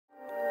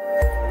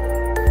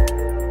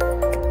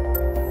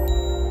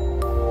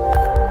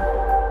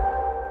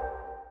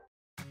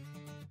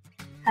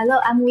Hello,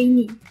 I'm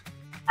Winnie.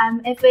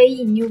 I'm FAE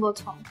in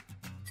Nuvoton.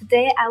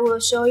 Today I will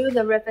show you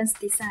the reference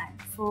design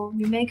for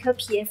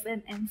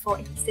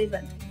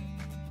NuMaker-PFM-M487.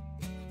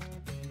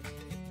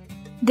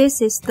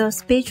 This is the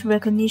speech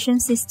recognition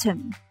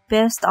system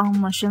based on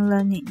machine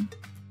learning.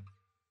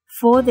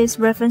 For this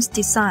reference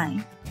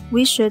design,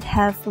 we should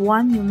have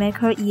one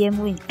NuMaker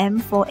EM-Win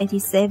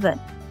M487,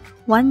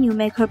 one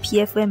NuMaker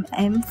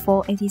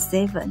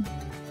PFM-M487,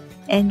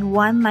 and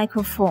one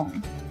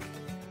microphone.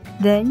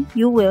 Then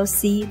you will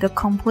see the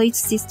complete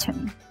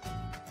system.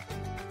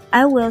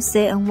 I will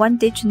say a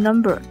one-digit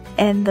number,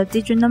 and the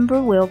digit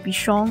number will be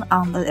shown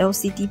on the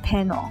LCD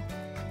panel.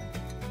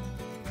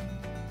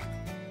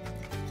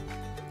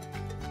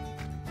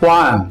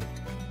 1,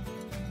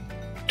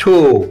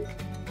 2,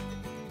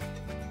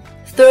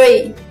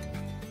 3,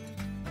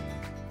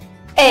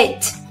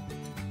 8,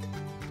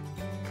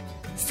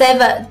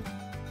 7.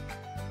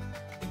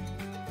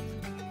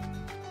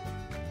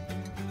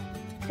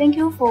 Thank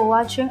you for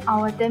watching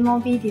our demo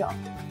video.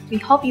 We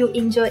hope you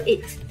enjoy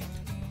it.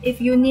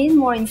 If you need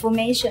more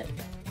information,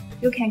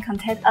 you can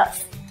contact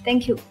us.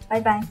 Thank you.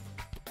 Bye bye.